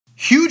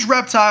Huge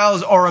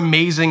reptiles are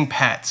amazing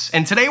pets,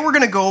 and today we're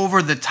going to go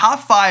over the top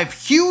 5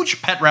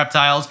 huge pet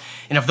reptiles,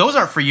 and if those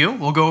aren't for you,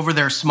 we'll go over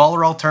their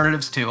smaller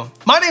alternatives too.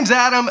 My name's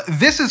Adam,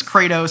 this is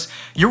Kratos,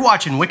 you're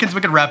watching Wickens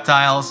Wicked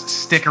Reptiles,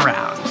 stick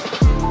around.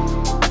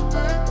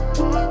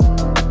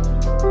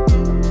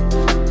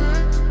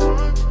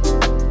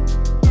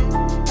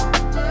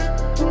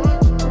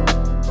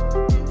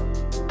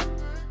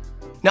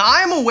 Now,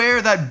 I am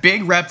aware that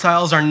big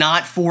reptiles are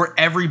not for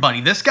everybody.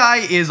 This guy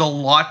is a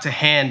lot to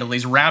handle.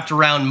 He's wrapped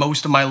around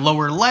most of my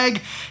lower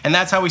leg, and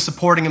that's how he's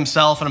supporting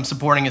himself, and I'm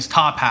supporting his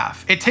top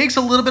half. It takes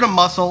a little bit of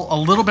muscle, a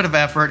little bit of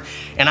effort,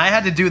 and I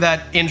had to do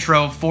that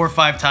intro 4 or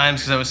 5 times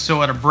because I was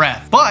so out of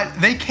breath.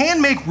 But they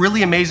can make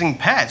really amazing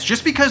pets.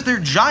 Just because they're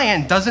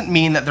giant doesn't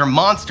mean that they're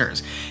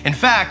monsters. In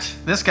fact,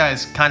 this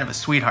guy's kind of a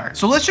sweetheart.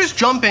 So let's just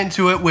jump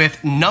into it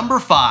with number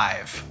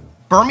 5.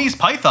 Burmese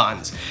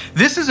pythons.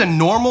 This is a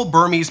normal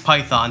Burmese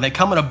python. They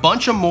come in a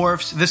bunch of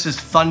morphs. This is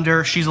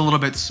Thunder. She's a little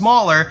bit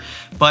smaller,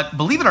 but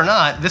believe it or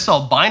not, this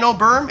albino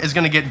Burm is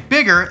gonna get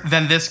bigger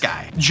than this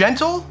guy.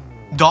 Gentle,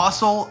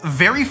 docile,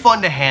 very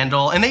fun to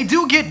handle, and they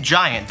do get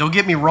giant, don't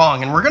get me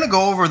wrong, and we're gonna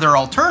go over their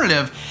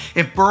alternative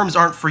if Burms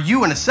aren't for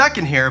you in a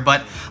second here,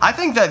 but I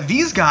think that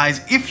these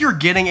guys, if you're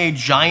getting a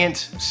giant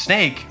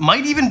snake,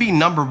 might even be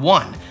number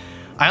 1.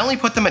 I only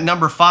put them at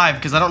number 5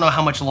 because I don't know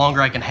how much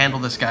longer I can handle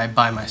this guy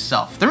by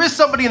myself. There is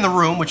somebody in the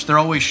room, which there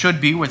always should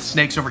be with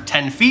snakes over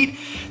 10 feet.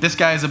 This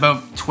guy is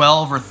about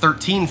 12 or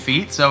 13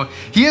 feet, so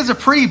he is a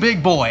pretty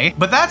big boy,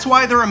 but that's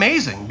why they're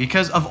amazing,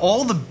 because of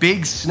all the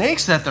big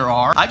snakes that there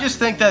are. I just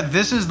think that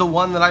this is the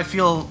one that I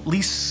feel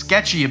least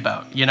sketchy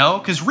about, you know?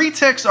 Because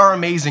retics are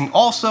amazing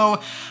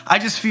also. I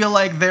just feel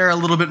like they're a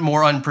little bit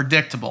more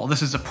unpredictable.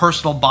 This is a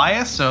personal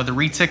bias, so the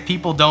retic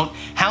people don't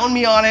hound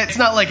me on it. It's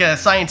not like a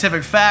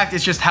scientific fact,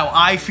 it's just how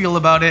I feel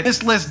about it.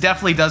 This list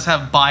definitely does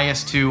have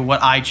bias to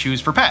what I choose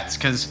for pets,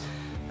 because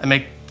I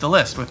make the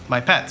list with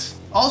my pets.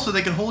 Also,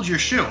 they can hold your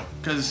shoe,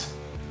 because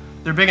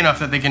they're big enough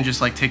that they can just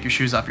like take your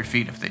shoes off your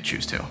feet if they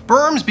choose to.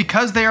 Burms,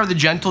 because they are the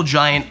gentle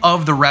giant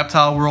of the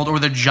reptile world, or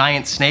the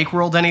giant snake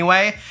world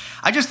anyway,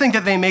 I just think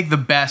that they make the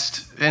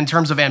best in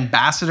terms of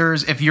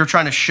ambassadors. If you're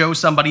trying to show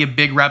somebody a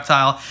big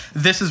reptile,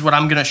 this is what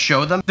I'm gonna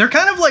show them. They're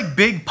kind of like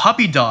big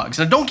puppy dogs.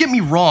 Now don't get me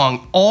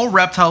wrong, all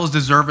reptiles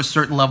deserve a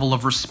certain level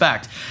of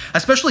respect,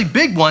 especially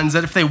big ones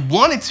that if they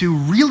wanted to,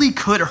 really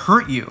could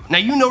hurt you. Now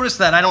you notice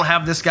that I don't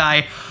have this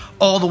guy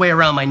all the way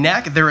around my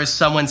neck. There is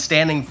someone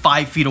standing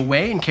 5 feet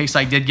away in case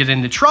I did get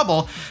into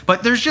trouble,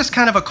 but there's just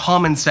kind of a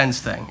common sense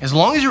thing. As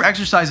long as you're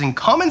exercising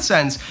common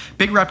sense,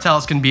 big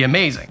reptiles can be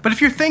amazing. But if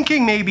you're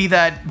thinking maybe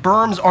that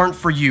Burms aren't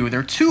for you,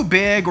 they're too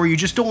big, or you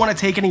just don't want to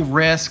take any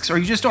risks, or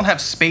you just don't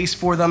have space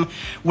for them,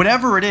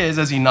 whatever it is,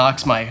 as he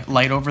knocks my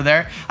light over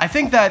there, I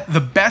think that the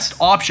best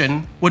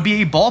option would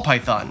be a ball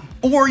python.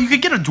 Or you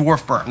could get a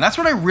dwarf Burm. That's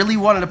what I really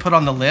wanted to put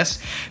on the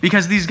list,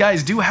 because these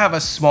guys do have a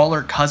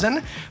smaller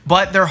cousin,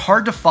 but they're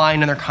hard to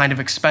find and they're kind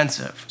of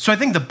expensive. So I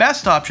think the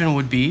best option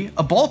would be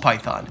a ball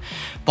python.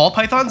 Ball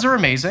pythons are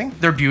amazing,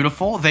 they're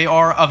beautiful, they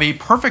are of a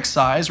perfect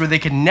size where they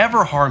can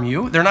never harm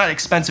you, they're not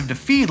expensive to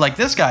feed like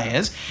this guy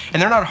is,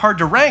 and they're not hard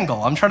to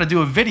wrangle. I'm trying to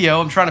do a video,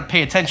 I'm trying to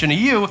pay attention to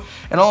you,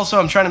 and also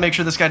I'm trying to make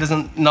sure this guy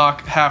doesn't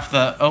knock half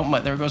the, oh my,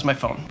 there goes my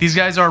phone. These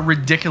guys are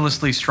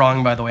ridiculously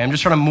strong, by the way. I'm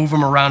just trying to move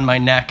them around my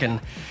neck,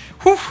 and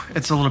whew,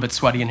 it's a little bit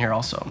sweaty in here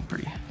also. I'm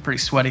pretty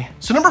sweaty.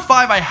 So number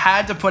 5 I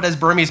had to put as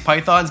Burmese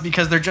pythons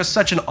because they're just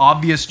such an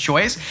obvious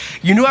choice.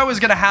 You knew I was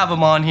gonna have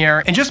them on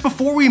here. And just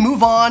before we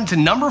move on to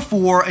number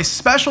 4, a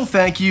special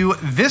thank you.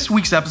 This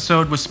week's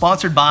episode was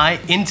sponsored by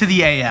Into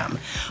the AM.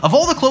 Of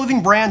all the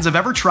clothing brands I've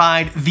ever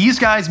tried, these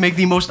guys make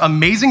the most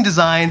amazing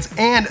designs,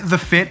 and the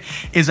fit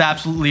is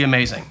absolutely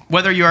amazing.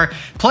 Whether you're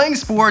playing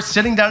sports,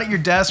 sitting down at your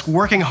desk,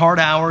 working hard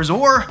hours,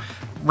 or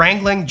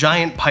wrangling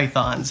giant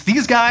pythons,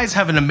 these guys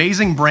have an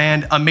amazing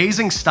brand,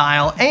 amazing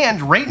style,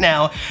 and right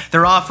now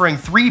they're offering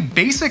 3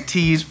 basic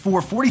tees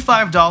for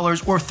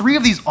 $45, or 3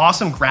 of these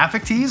awesome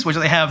graphic tees, which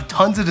they have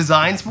tons of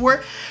designs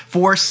for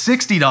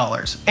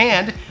 $60.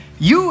 And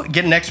you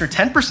get an extra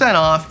 10%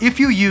 off if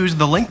you use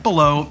the link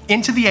below,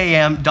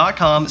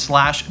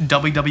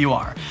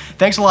 intotheam.com/WWR.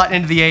 Thanks a lot,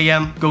 Into the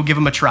AM. Go give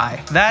them a try.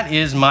 That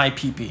is my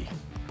PP.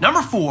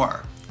 Number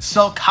 4.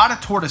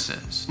 Sulcata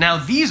tortoises. Now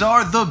these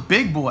are the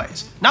big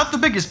boys, not the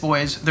biggest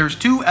boys. There's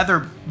 2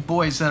 other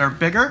boys that are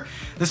bigger.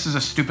 This is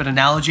a stupid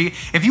analogy.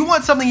 If you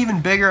want something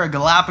even bigger, a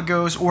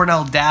Galapagos or an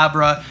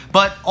Aldabra,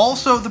 but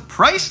also the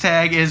price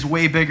tag is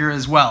way bigger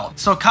as well.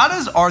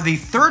 Sulcatas are the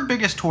 3rd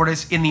biggest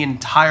tortoise in the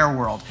entire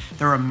world.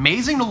 They're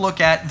amazing to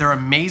look at. They're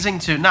amazing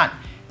to not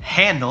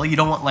handle. You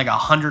don't want like a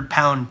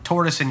 100-pound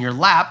tortoise in your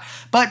lap,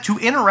 but to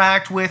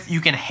interact with. You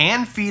can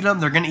hand feed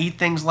them. They're gonna eat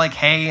things like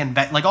hay and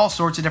like all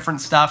sorts of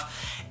different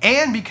stuff.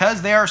 And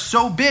because they are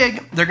so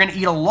big, they're gonna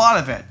eat a lot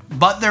of it,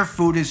 but their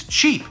food is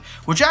cheap,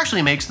 which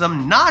actually makes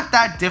them not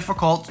that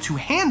difficult to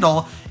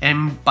handle,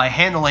 and by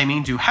handle I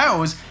mean to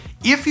house,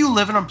 if you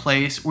live in a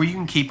place where you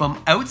can keep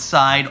them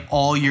outside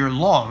all year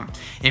long.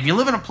 If you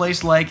live in a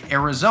place like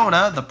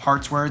Arizona, the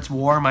parts where it's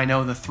warm, I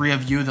know the three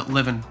of you that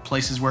live in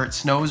places where it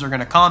snows are going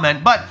to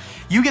comment, but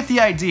you get the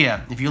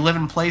idea. If you live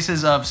in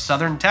places of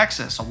southern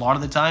Texas, a lot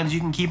of the times you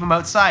can keep them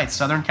outside,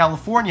 Southern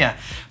California.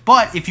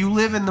 But if you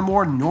live in the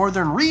more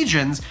northern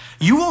regions,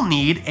 you will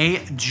need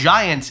a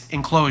giant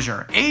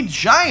enclosure.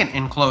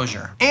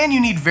 And you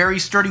need very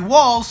sturdy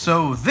walls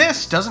so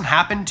this doesn't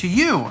happen to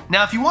you.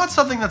 Now, if you want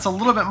something that's a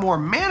little bit more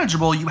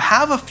manageable, you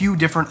have a few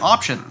different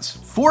options.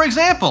 For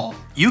example,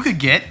 you could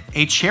get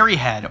a cherry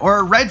head or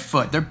a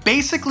redfoot. They're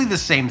basically the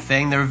same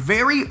thing. They're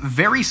very,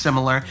 very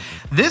similar.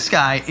 This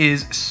guy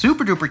is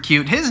super duper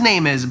cute. His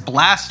name is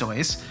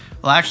Blastoise.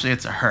 Well, actually,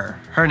 it's a her.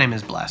 Her name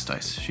is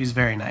Blastoise. She's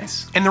very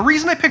nice. And the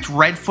reason I picked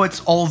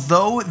redfoots,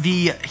 although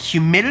the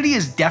humidity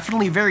is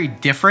definitely very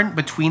different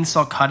between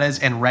sulcutas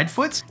and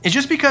redfoots, is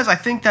just because I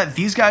think that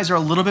these guys are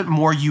a little bit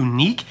more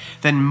unique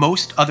than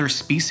most other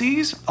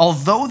species.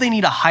 Although they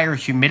need a higher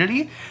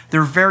humidity,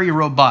 they're very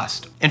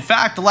robust. In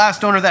fact, the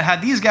last owner that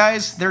had these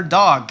guys, their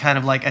dog kind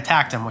of like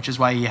attacked him, which is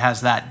why he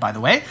has that, by the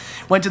way.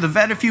 Went to the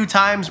vet a few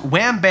times.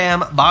 Wham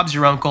bam, Bob's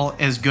your uncle,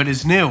 as good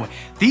as new.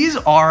 These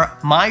are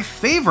my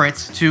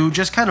favorites to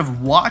just kind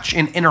of watch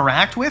and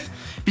interact with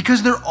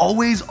because they're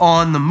always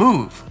on the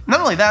move.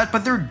 Not only that,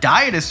 but their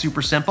diet is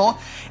super simple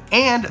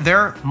and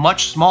they're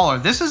much smaller.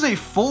 This is a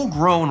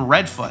full-grown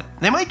redfoot.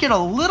 They might get a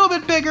little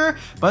bit bigger,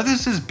 but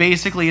this is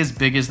basically as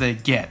big as they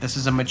get. This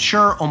is a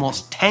mature,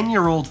 almost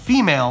 10-year-old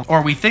female,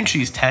 or we think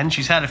she's 10.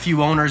 She's had a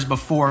few owners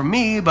before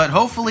me, but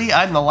hopefully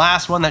I'm the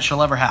last one that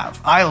she'll ever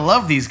have. I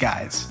love these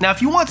guys. Now,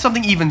 if you want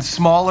something even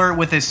smaller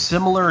with a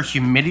similar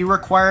humidity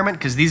requirement,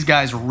 because these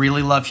guys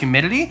really love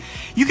humidity,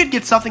 you could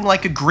get something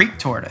like a Greek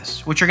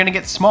tortoise, which are going to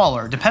get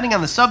smaller, depending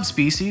on the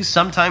subspecies,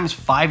 sometimes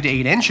 5 to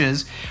 8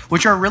 inches,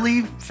 which are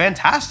really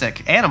fantastic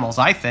animals,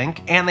 I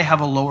think, and they have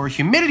a lower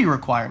humidity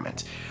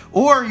requirement.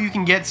 Or you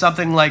can get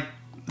something like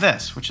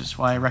this, which is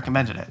why I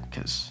recommended it,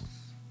 because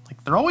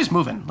like they're always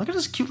moving. Look at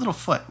his cute little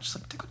foot, just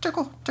like tickle,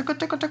 tickle, tickle,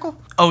 tickle,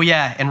 tickle. Oh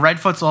yeah, and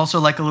redfoots also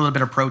like a little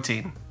bit of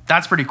protein.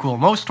 That's pretty cool.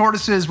 Most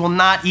tortoises will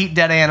not eat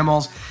dead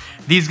animals.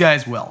 These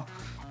guys will.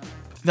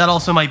 That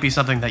also might be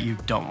something that you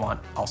don't want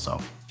also.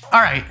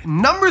 All right,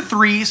 number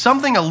 3,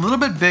 something a little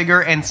bit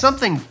bigger and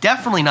something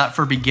definitely not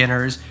for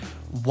beginners,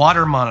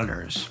 water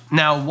monitors.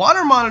 Now,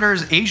 water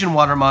monitors, Asian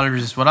water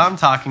monitors is what I'm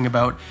talking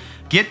about,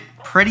 get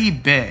pretty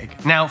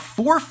big. Now,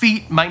 4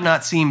 feet might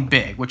not seem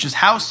big, which is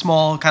how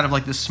small, kind of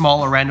like the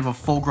smaller end of a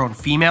full-grown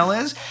female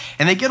is,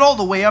 and they get all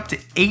the way up to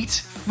 8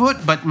 foot,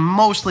 but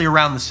mostly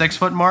around the 6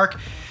 foot mark.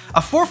 A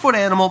 4-foot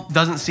animal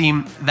doesn't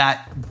seem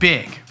that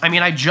big. I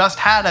mean, I just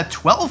had a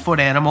 12-foot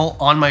animal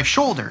on my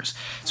shoulders,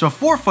 so a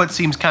 4-foot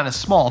seems kind of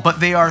small, but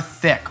they are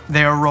thick,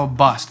 they are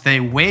robust, they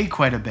weigh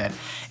quite a bit.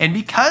 And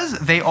because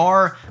they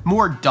are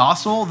more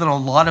docile than a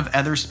lot of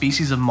other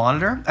species of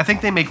monitor, I think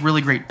they make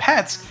really great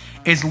pets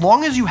as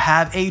long as you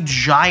have a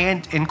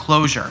giant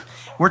enclosure.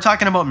 We're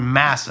talking about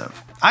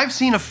massive. I've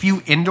seen a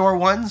few indoor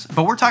ones,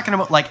 but we're talking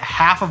about like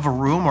half of a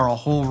room or a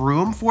whole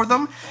room for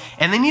them,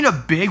 and they need a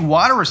big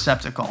water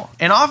receptacle.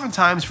 And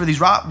oftentimes for these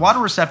water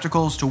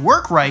receptacles to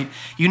work right,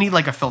 you need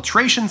like a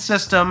filtration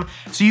system,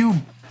 so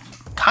you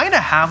kind of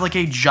have like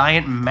a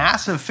giant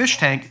massive fish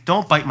tank,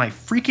 don't bite my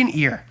freaking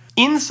ear,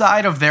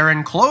 inside of their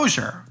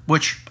enclosure,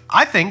 which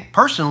I think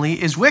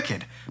personally is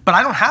wicked. But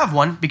I don't have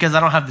one because I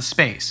don't have the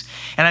space.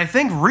 And I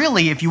think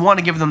really if you want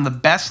to give them the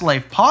best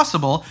life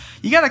possible,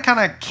 you got to kind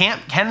of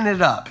camp cannon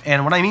it up.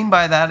 And what I mean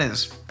by that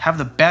is have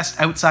the best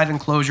outside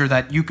enclosure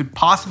that you could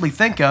possibly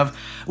think of,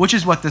 which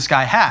is what this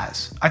guy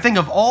has. I think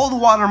of all the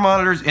water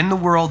monitors in the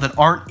world that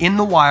aren't in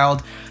the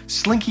wild,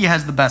 Slinky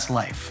has the best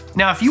life.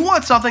 Now, if you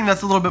want something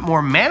that's a little bit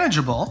more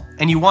manageable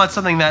and you want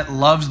something that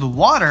loves the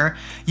water,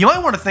 you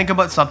might want to think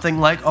about something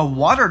like a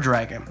water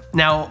dragon.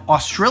 Now,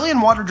 Australian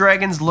water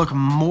dragons look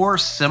more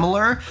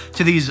similar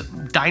to these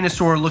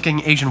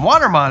dinosaur-looking Asian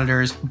water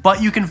monitors,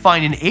 but you can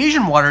find an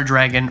Asian water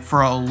dragon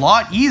for a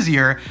lot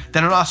easier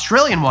than an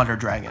Australian water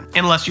dragon,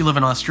 unless you live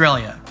in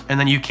Australia, and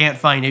then you can't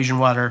find Asian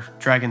water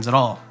dragons at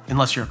all.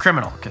 Unless you're a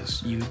criminal,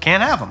 because you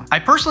can't have them. I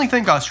personally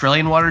think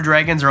Australian water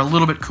dragons are a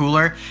little bit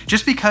cooler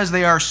just because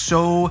they are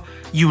so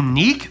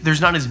unique.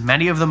 There's not as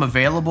many of them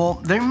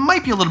available. They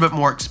might be a little bit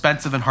more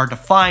expensive and hard to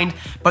find,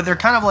 but they're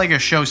kind of like a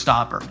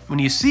showstopper. When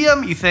you see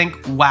them, you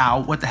think,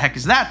 wow, what the heck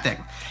is that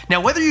thing?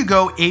 Now, whether you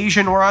go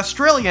Asian or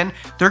Australian,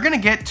 they're gonna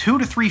get 2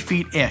 to 3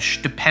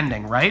 feet-ish,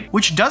 depending, right?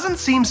 Which doesn't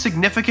seem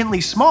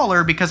significantly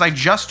smaller because I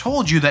just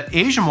told you that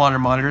Asian water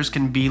monitors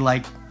can be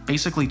like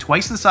basically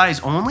twice the size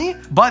only,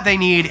 but they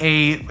need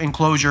a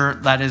enclosure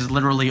that is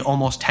literally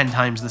almost 10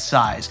 times the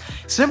size,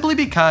 simply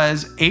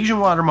because Asian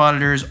water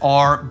monitors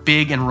are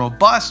big and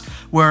robust,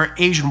 where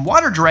Asian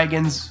water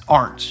dragons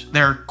aren't.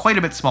 They're quite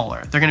a bit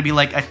smaller. They're gonna be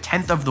like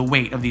 1/10 of the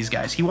weight of these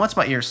guys. He wants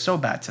my ears so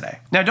bad today.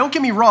 Now, don't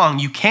get me wrong,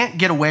 you can't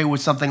get away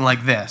with something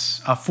like this,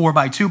 a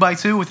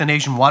 4x2x2 with an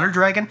Asian water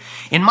dragon.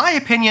 In my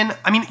opinion,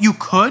 I mean, you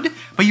could,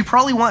 but you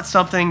probably want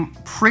something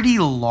pretty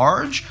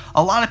large.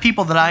 A lot of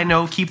people that I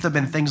know keep them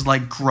in things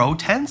like grow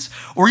tents,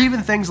 or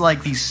even things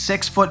like these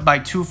 6-foot by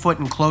 2-foot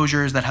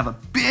enclosures that have a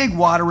big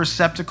water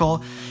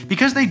receptacle,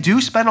 because they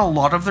do spend a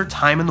lot of their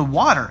time in the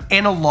water,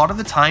 and a lot of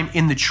the time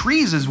in the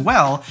trees as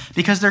well,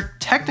 because they're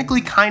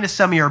technically kind of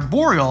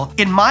semi-arboreal.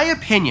 In my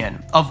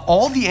opinion, of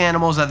all the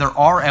animals that there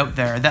are out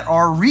there that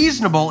are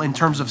reasonable in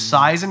terms of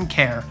size and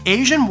care,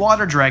 Asian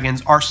water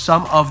dragons are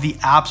some of the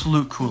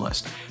absolute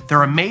coolest.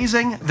 They're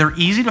amazing, they're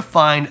easy to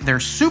find, they're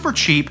super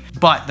cheap,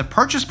 but the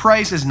purchase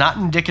price is not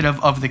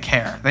indicative of the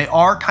care. They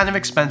are kind of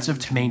expensive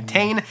to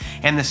maintain,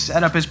 and the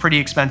setup is pretty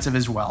expensive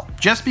as well,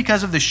 just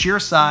because of the sheer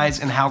size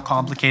and how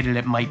complicated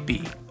it might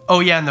be. Oh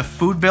yeah, and the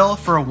food bill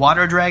for a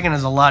water dragon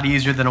is a lot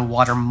easier than a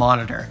water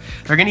monitor.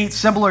 They're gonna eat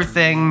similar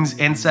things,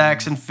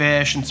 insects and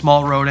fish and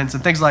small rodents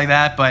and things like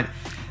that, but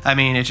I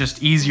mean, it's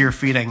just easier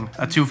feeding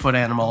a 2-foot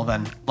animal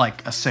than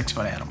like a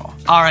 6-foot animal.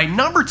 All right,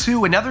 number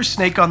 2, another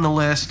snake on the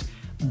list,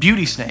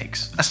 beauty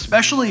snakes,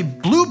 especially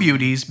blue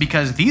beauties,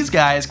 because these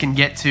guys can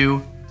get to,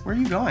 where are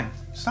you going?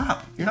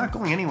 Stop, you're not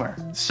going anywhere.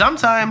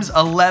 Sometimes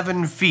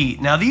 11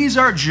 feet. Now these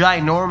are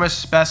ginormous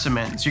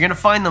specimens. You're gonna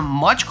find them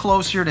much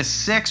closer to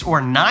 6 or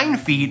 9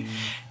 feet,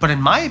 but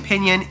in my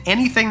opinion,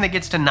 anything that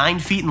gets to 9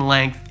 feet in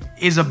length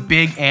is a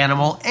big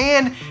animal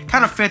and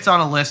kind of fits on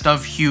a list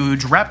of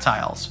huge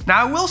reptiles.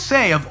 Now I will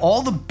say, of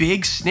all the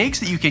big snakes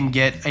that you can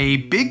get, a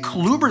big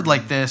colubrid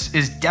like this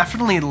is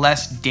definitely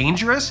less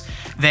dangerous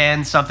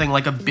than something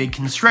like a big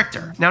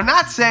constrictor. Now,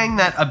 not saying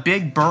that a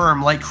big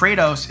berm like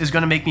Kratos is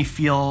gonna make me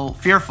feel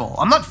fearful.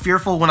 I'm not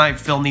fearful when I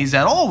film these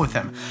at all with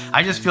him.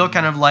 I just feel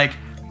kind of like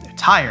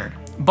tired.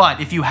 But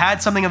if you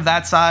had something of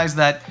that size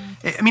that,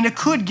 I mean, it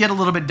could get a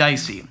little bit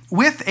dicey.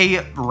 With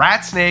a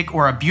rat snake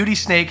or a beauty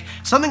snake,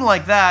 something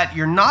like that,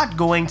 you're not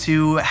going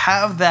to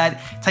have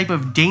that type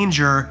of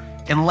danger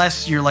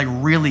unless you're like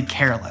really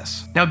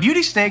careless. Now,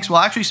 beauty snakes will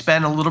actually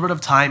spend a little bit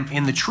of time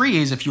in the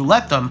trees if you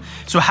let them,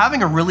 so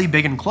having a really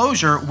big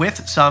enclosure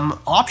with some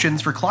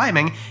options for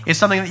climbing is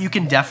something that you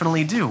can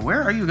definitely do.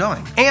 Where are you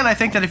going? And I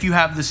think that if you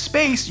have the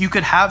space, you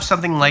could have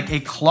something like a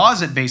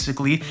closet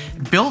basically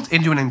built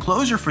into an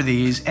enclosure for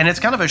these, and it's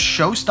kind of a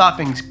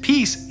show-stopping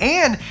piece,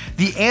 and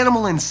the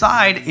animal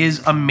inside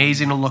is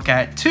amazing to look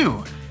at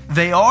too.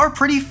 They are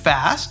pretty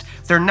fast.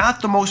 They're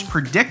not the most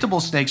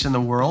predictable snakes in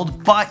the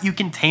world, but you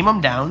can tame them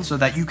down so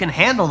that you can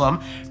handle them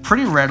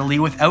pretty readily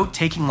without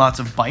taking lots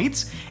of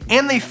bites,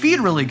 and they feed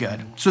really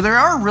good. So there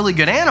are really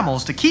good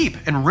animals to keep,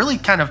 and really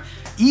kind of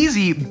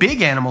easy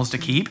big animals to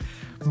keep.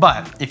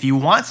 But if you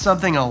want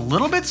something a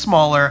little bit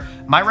smaller,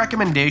 my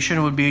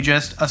recommendation would be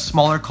just a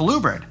smaller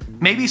colubrid.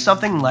 Maybe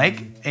something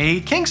like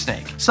a king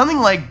snake. Something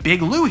like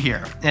Big Lou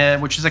here,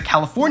 which is a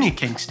California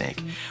king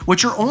snake,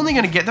 which you're only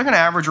gonna get, they're gonna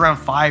average around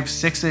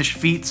 5-6-ish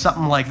feet,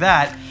 something like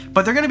that,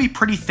 but they're gonna be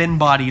pretty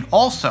thin-bodied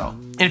also.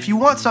 And if you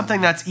want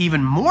something that's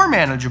even more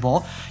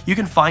manageable, you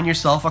can find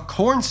yourself a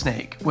corn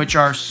snake, which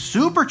are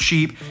super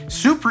cheap,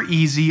 super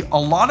easy. A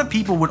lot of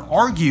people would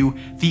argue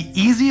the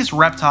easiest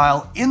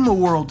reptile in the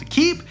world to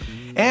keep,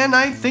 and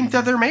I think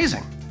that they're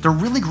amazing. They're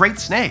really great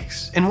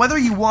snakes. And whether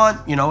you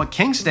want, you know, a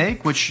king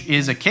snake, which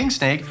is a king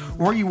snake,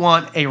 or you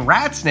want a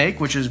rat snake,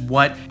 which is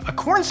what a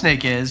corn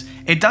snake is,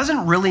 it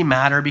doesn't really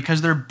matter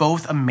because they're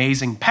both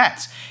amazing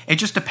pets. It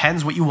just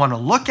depends what you want to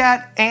look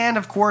at, and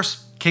of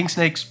course, king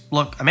snakes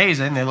look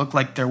amazing. They look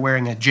like they're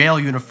wearing a jail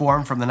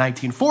uniform from the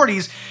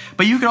 1940s,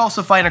 but you could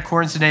also find a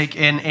corn snake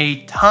in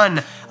a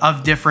ton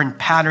of different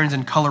patterns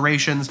and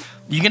colorations.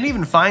 You can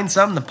even find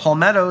some, the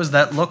palmettos,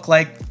 that look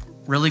like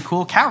really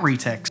cool cow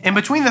retics. In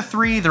between the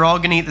three, they're all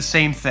gonna eat the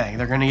same thing.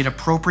 They're gonna eat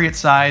appropriate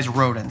size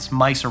rodents,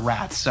 mice or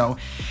rats. So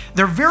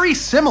they're very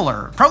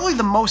similar, probably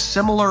the most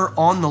similar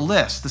on the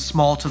list, the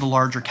small to the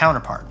larger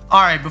counterpart.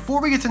 All right,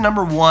 before we get to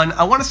number 1,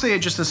 I wanna say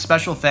just a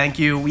special thank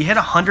you. We hit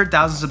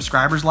 100,000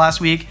 subscribers last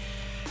week,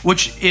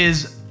 which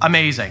is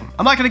amazing.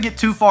 I'm not gonna get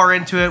too far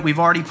into it. We've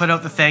already put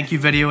out the thank you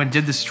video and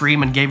did the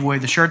stream and gave away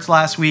the shirts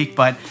last week,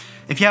 but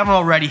if you haven't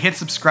already, hit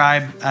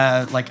subscribe.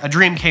 Like a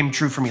dream came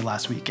true for me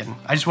last week, and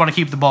I just want to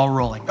keep the ball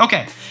rolling.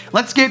 Okay,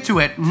 let's get to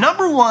it.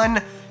 Number 1,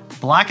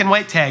 black and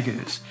white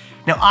tegus.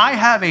 Now, I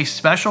have a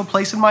special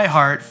place in my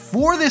heart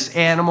for this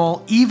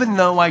animal, even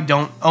though I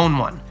don't own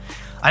one.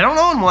 I don't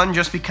own one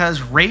just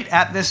because right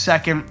at this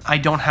second, I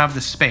don't have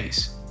the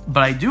space.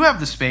 But I do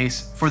have the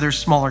space for their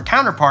smaller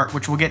counterpart,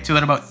 which we'll get to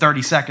in about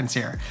 30 seconds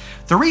here.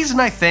 The reason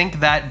I think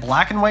that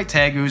black and white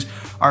tegus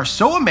are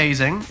so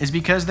amazing is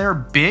because they're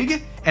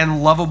big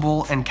and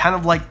lovable and kind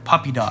of like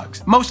puppy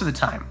dogs most of the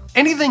time.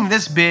 Anything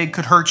this big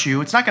could hurt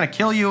you. It's not going to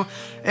kill you.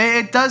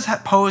 It does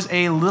pose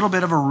a little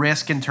bit of a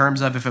risk in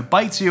terms of if it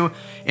bites you,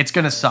 it's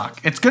going to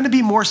suck. It's going to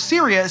be more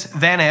serious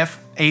than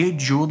if a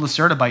jeweled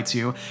lacerda bites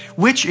you,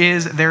 which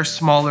is their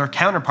smaller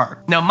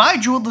counterpart. Now, my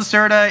jeweled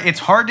lacerda,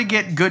 it's hard to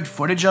get good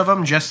footage of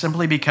him just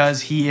simply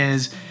because he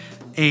is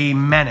a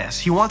menace.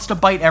 He wants to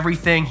bite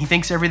everything. He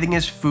thinks everything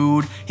is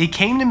food. He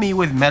came to me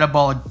with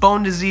metabolic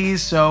bone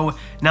disease, so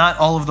not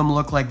all of them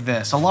look like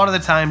this. A lot of the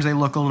times they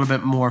look a little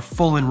bit more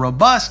full and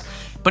robust,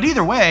 but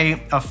either way,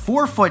 a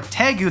 4-foot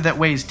tegu that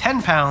weighs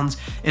 10 pounds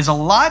is a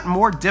lot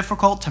more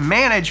difficult to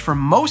manage for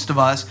most of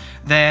us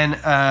than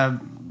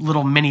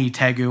little mini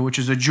tegu, which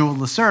is a jeweled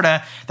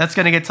lacerda, that's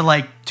going to get to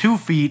like 2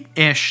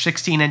 feet-ish,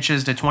 16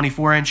 inches to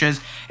 24 inches,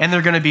 and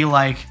they're going to be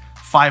like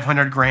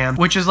 500 grams,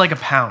 which is like a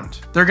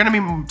pound. They're going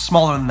to be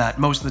smaller than that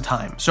most of the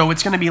time. So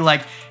it's going to be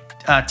like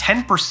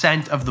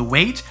 10% of the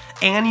weight,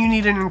 and you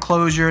need an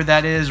enclosure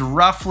that is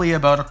roughly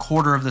about a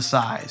quarter of the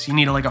size. You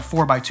need like a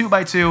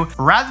 4x2x2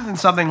 rather than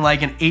something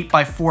like an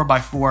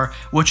 8x4x4,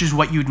 which is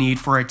what you'd need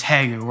for a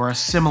tegu or a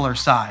similar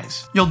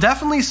size. You'll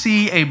definitely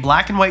see a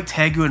black and white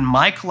tegu in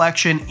my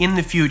collection in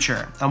the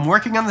future. I'm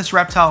working on this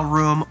reptile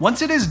room.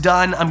 Once it is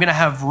done, I'm gonna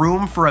have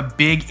room for a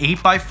big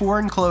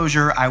 8x4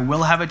 enclosure. I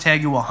will have a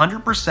tegu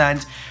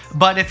 100%,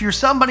 but if you're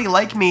somebody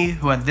like me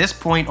who at this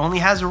point only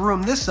has a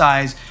room this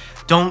size,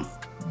 don't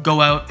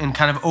go out and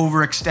kind of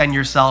overextend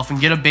yourself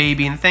and get a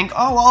baby and think,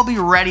 oh, I'll be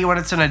ready when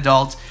it's an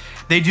adult.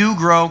 They do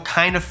grow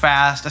kind of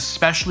fast,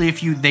 especially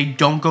if they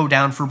don't go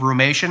down for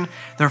brumation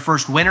their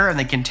first winter and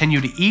they continue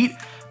to eat.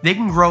 They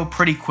can grow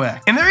pretty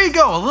quick. And there you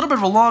go, a little bit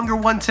of a longer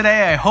one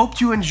today. I hope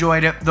you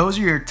enjoyed it. Those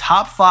are your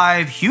top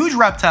 5 huge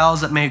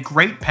reptiles that make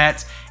great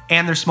pets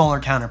and their smaller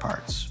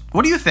counterparts.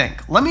 What do you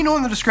think? Let me know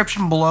in the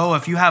description below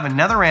if you have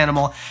another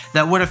animal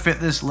that would have fit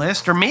this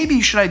list, or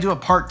maybe should I do a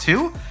part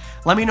 2?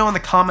 Let me know in the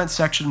comments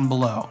section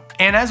below.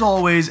 And as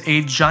always,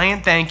 a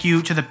giant thank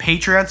you to the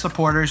Patreon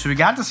supporters who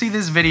got to see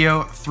this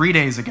video 3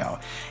 days ago.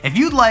 If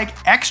you'd like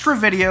extra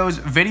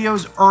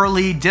videos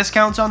early,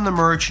 discounts on the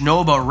merch, know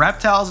about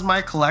reptiles in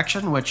my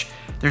collection, which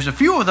there's a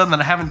few of them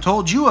that I haven't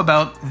told you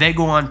about, they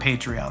go on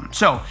Patreon.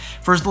 So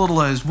for as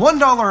little as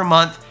 $1 a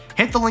month,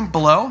 hit the link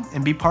below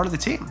and be part of the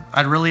team.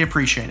 I'd really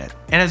appreciate it.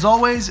 And as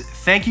always,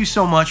 thank you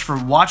so much for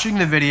watching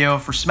the video,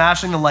 for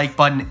smashing the like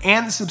button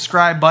and the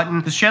subscribe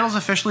button. This channel is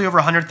officially over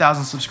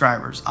 100,000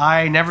 subscribers.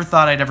 I never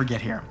thought I'd ever get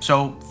here.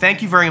 So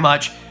thank you very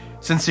much.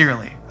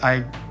 Sincerely,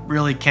 I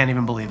really can't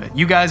even believe it.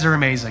 You guys are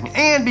amazing.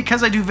 And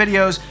because I do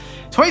videos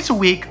twice a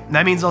week,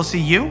 that means I'll see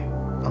you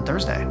on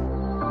Thursday.